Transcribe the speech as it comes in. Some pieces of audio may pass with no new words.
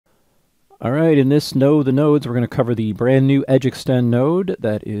All right, in this Know the Nodes, we're going to cover the brand new Edge Extend node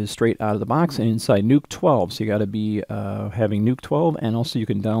that is straight out of the box and inside Nuke 12. So you got to be having Nuke 12, and also you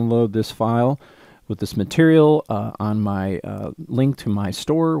can download this file with this material on my link to my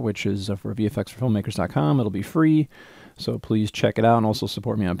store, which is for VFXforFilmmakers.com. It'll be free, so please check it out, and also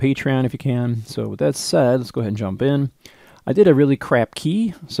support me on Patreon if you can. So with that said, let's go ahead and jump in. I did a really crap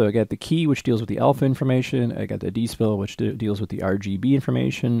key, so I got the key which deals with the alpha information, I got the despill which deals with the RGB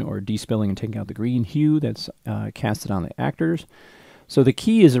information, or despilling and taking out the green hue that's casted on the actors. So the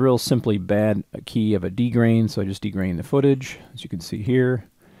key is a real simply bad key of a degrain, so I just degrain the footage, as you can see here.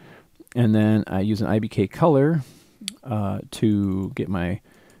 And then I use an IBK color to get my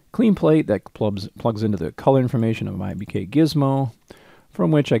clean plate that plugs into the color information of my IBK gizmo, from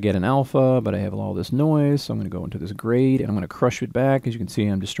which I get an alpha, but I have all this noise, so I'm going to go into this grade, and I'm going to crush it back. As you can see,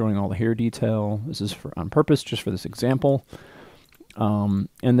 I'm destroying all the hair detail. This is on purpose, just for this example. And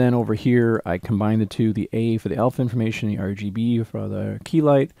then over here, I combine the two, the A for the alpha information, the RGB for the key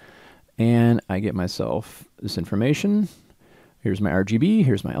light, and I get myself this information. Here's my RGB,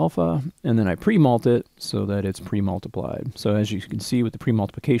 here's my alpha, and then I pre-mult it so that it's pre-multiplied. So as you can see with the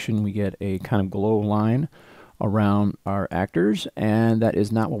pre-multiplication, we get a kind of glow line around our actors, and that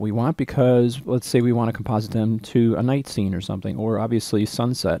is not what we want, because let's say we want to composite them to a night scene or something, or obviously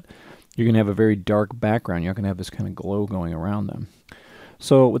sunset. You're going to have a very dark background. You're not going to have this kind of glow going around them.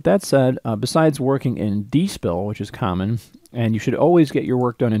 So with that said, besides working in despill, which is common, and you should always get your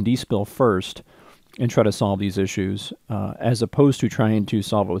work done in despill first and try to solve these issues, as opposed to trying to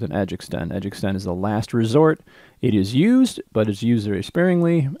solve it with an edge extend. Edge extend is the last resort. It is used, but it's used very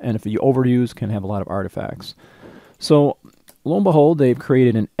sparingly, and if you overuse, can have a lot of artifacts. So lo and behold, they've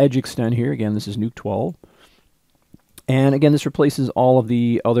created an edge extend here. Again, this is Nuke 12. And again, this replaces all of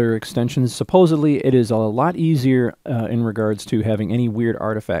the other extensions. Supposedly, it is a lot easier in regards to having any weird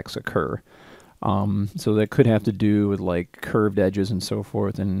artifacts occur. So that could have to do with like curved edges and so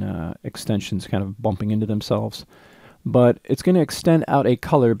forth, and extensions kind of bumping into themselves. But it's going to extend out a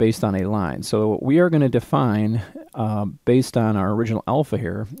color based on a line. So we are going to define based on our original alpha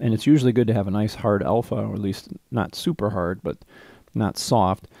here, and it's usually good to have a nice hard alpha, or at least not super hard, but not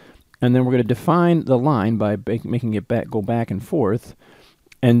soft. And then we're going to define the line by making it go back and forth.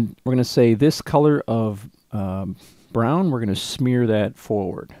 And we're going to say this color of brown, we're going to smear that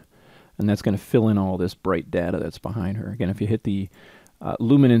forward. And that's going to fill in all this bright data that's behind her. Again, if you hit the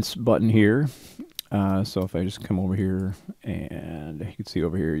luminance button here, so if I just come over here, and you can see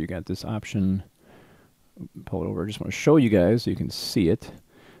over here, you got this option. Pull it over. I just want to show you guys so you can see it.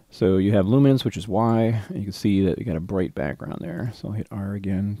 So you have luminance, which is Y, and you can see that you got a bright background there. So I'll hit R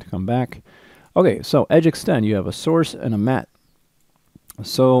again to come back. Okay, so edge extend, you have a source and a matte.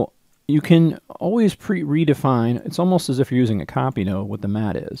 So you can always redefine. It's almost as if you're using a copy node what the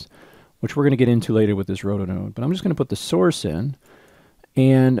matte is, which we're going to get into later with this roto node. But I'm just going to put the source in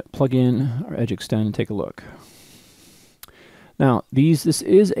and plug in our edge extend and take a look. Now, this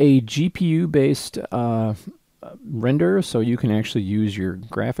is a GPU-based render, so you can actually use your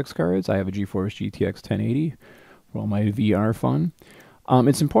graphics cards. I have a GeForce GTX 1080 for all my VR fun.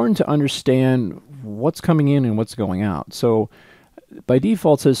 It's important to understand what's coming in and what's going out. So by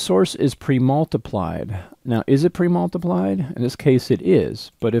default, it says source is pre-multiplied. Now, is it pre-multiplied? In this case, it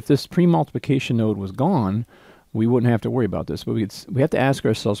is. But if this pre-multiplication node was gone, we wouldn't have to worry about this. But we have to ask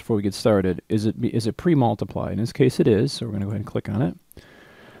ourselves before we get started, is it pre-multiplied? In this case, it is. So we're going to go ahead and click on it.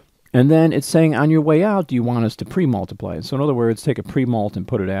 And then it's saying on your way out, do you want us to pre-multiply it? So in other words, take a pre-mult and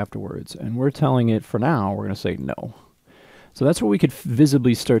put it afterwards. And we're telling it for now, we're going to say no. So that's where we could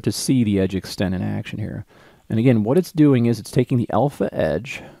visibly start to see the edge extend in action here. And again, what it's doing is it's taking the alpha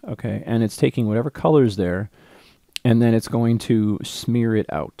edge, okay, and it's taking whatever color's there, and then it's going to smear it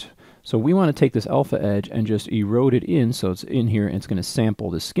out. So we want to take this alpha edge and just erode it in, so it's in here, and it's going to sample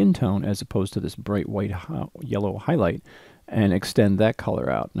the skin tone as opposed to this bright white yellow highlight, and extend that color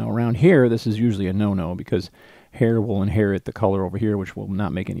out. Now around here, this is usually a no-no, because hair will inherit the color over here, which will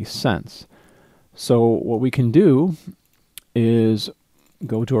not make any sense. So what we can do is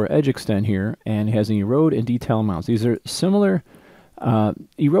go to our edge extend here, and it has an erode and detail amounts. These are similar.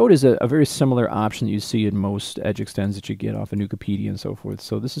 Erode is a very similar option that you see in most edge extends that you get off of Nukepedia and so forth.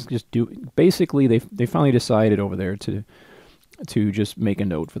 So this is just basically they finally decided over there to just make a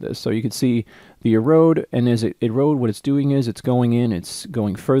node for this. So you can see the erode, and as it erode, what it's doing is it's going in, it's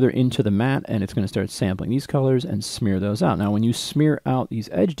going further into the matte, and it's going to start sampling these colors and smear those out. Now when you smear out these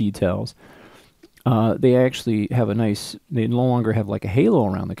edge details, they actually have a nice, they no longer have like a halo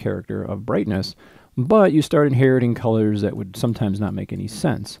around the character of brightness, but you start inheriting colors that would sometimes not make any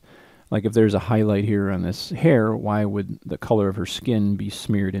sense. Like if there's a highlight here on this hair, why would the color of her skin be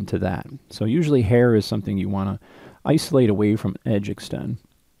smeared into that? So usually hair is something you want to isolate away from edge extend.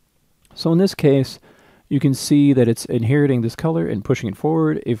 So in this case, you can see that it's inheriting this color and pushing it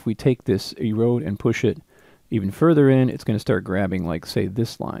forward. If we take this erode and push it even further in, it's going to start grabbing, like, say,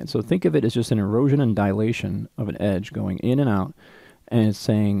 this line. So think of it as just an erosion and dilation of an edge going in and out, and it's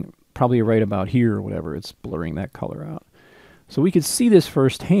saying probably right about here or whatever, it's blurring that color out. So we could see this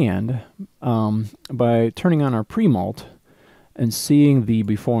firsthand by turning on our pre-mult and seeing the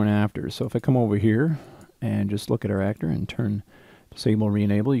before and after. So if I come over here and just look at our actor and turn disable,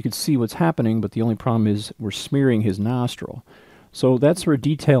 re-enable, you can see what's happening, but the only problem is we're smearing his nostril. So that's where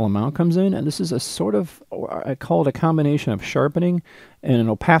detail amount comes in, and this is a sort of, I call it a combination of sharpening and an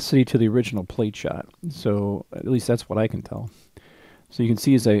opacity to the original plate shot. So at least that's what I can tell. So you can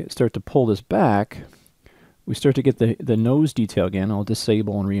see as I start to pull this back, we start to get the nose detail again. I'll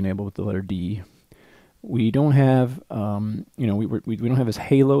disable and re-enable with the letter D. We don't have, we don't have his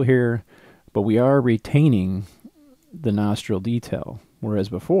halo here, but we are retaining the nostril detail, whereas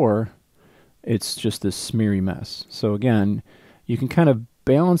before it's just this smeary mess. So again, you can kind of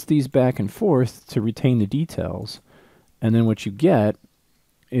balance these back and forth to retain the details, and then what you get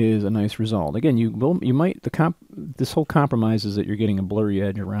is a nice result. Again, this whole compromise is that you're getting a blurry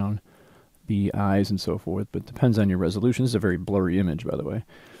edge around the eyes and so forth, but it depends on your resolution. This is a very blurry image, by the way.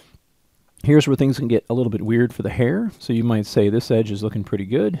 Here's where things can get a little bit weird for the hair. So you might say this edge is looking pretty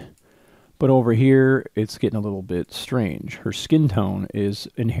good, but over here it's getting a little bit strange. Her skin tone is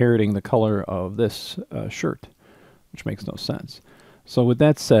inheriting the color of this shirt, which makes no sense. So with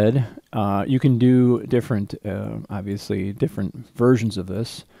that said, you can do different, obviously, different versions of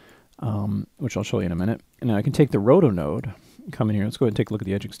this, which I'll show you in a minute. And now I can take the roto node, come in here, let's go ahead and take a look at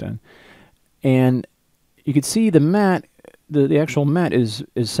the edge extend. And you can see the matte, the actual matte is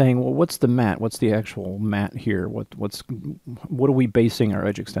saying, well, what's the matte? What's the actual matte here? What are we basing our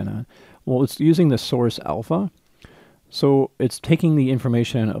edge extend on? Well, it's using the source alpha. So it's taking the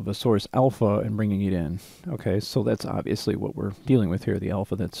information of the source alpha and bringing it in. Okay, so that's obviously what we're dealing with here, the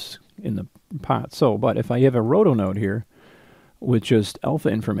alpha that's in the pot. So, but if I have a roto node here with just alpha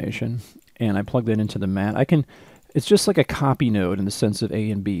information and I plug that into the matte, it's just like a copy node in the sense of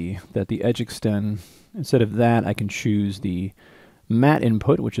A and B, that the edge extend, instead of that, I can choose the matte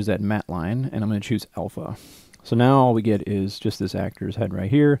input, which is that matte line, and I'm going to choose alpha. So now all we get is just this actor's head right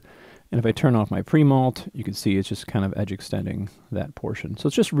here. And if I turn off my pre-mult, you can see it's just kind of edge extending that portion. So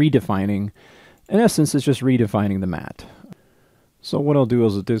it's just redefining, in essence, it's just redefining the matte. So what I'll do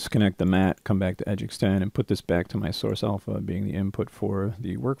is disconnect the matte, come back to edge extend, and put this back to my source alpha being the input for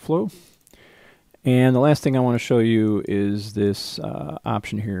the workflow. And the last thing I want to show you is this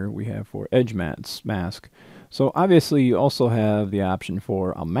option here we have for edge mask. So obviously you also have the option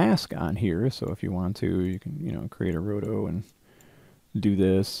for a mask on here. So if you want to, you can create a roto and do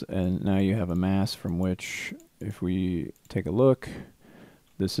this, and now you have a mask from which, if we take a look,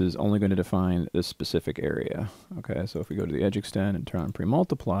 this is only going to define this specific area. Okay, so if we go to the edge extend and turn on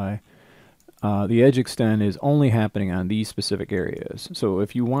pre-multiply, the edge extend is only happening on these specific areas. So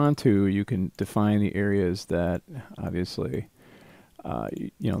if you want to, you can define the areas that obviously,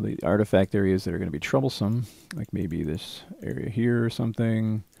 the artifact areas that are going to be troublesome, like maybe this area here or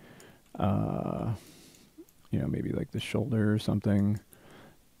something, maybe like the shoulder or something.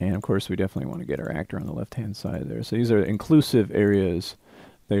 And of course, we definitely want to get our actor on the left-hand side there. So these are inclusive areas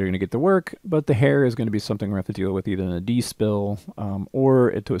that are going to get the work, but the hair is going to be something we have to deal with either in a D-spill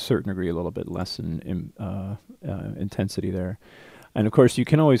or to a certain degree a little bit less in intensity there. And of course, you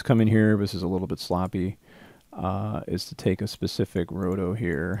can always come in here, this is a little bit sloppy, is to take a specific roto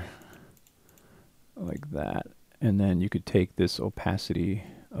here, like that. And then you could take this opacity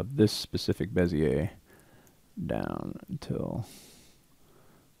of this specific Bezier down until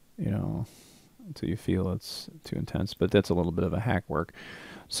you feel it's too intense, but that's a little bit of a hack work.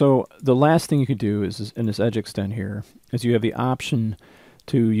 So the last thing you could do is in this edge extend here is you have the option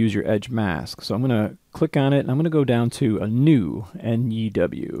to use your edge mask. So I'm going to click on it and I'm going to go down to a new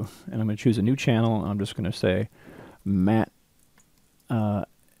NEW and I'm going to choose a new channel. I'm just going to say matte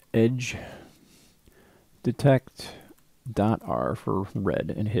edge detect .r for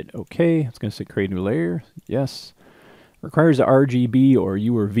red and hit OK. It's going to say create new layer. Yes. Requires a RGB or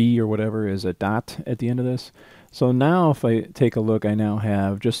U or V or whatever is a dot at the end of this. So now if I take a look, I now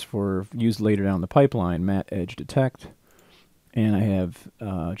have, just for use later down the pipeline, matte edge detect. And I have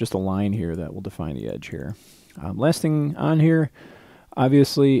just a line here that will define the edge here. Last thing on here,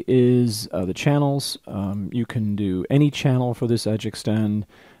 obviously, is the channels. You can do any channel for this edge extend.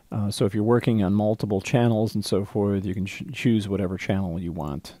 So if you're working on multiple channels and so forth, you can choose whatever channel you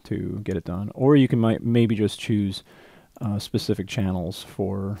want to get it done. Or you can maybe just choose specific channels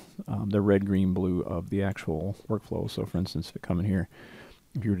for the red, green, blue of the actual workflow. So for instance, if I come in here,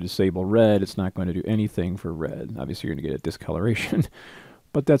 if you were to disable red, it's not going to do anything for red. Obviously, you're going to get a discoloration.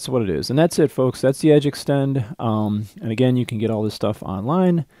 But that's what it is. And that's it, folks. That's the Edge Extend. And again, you can get all this stuff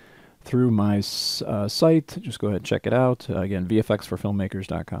online through my site. Just go ahead and check it out. Again,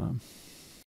 VFXforFilmmakers.com.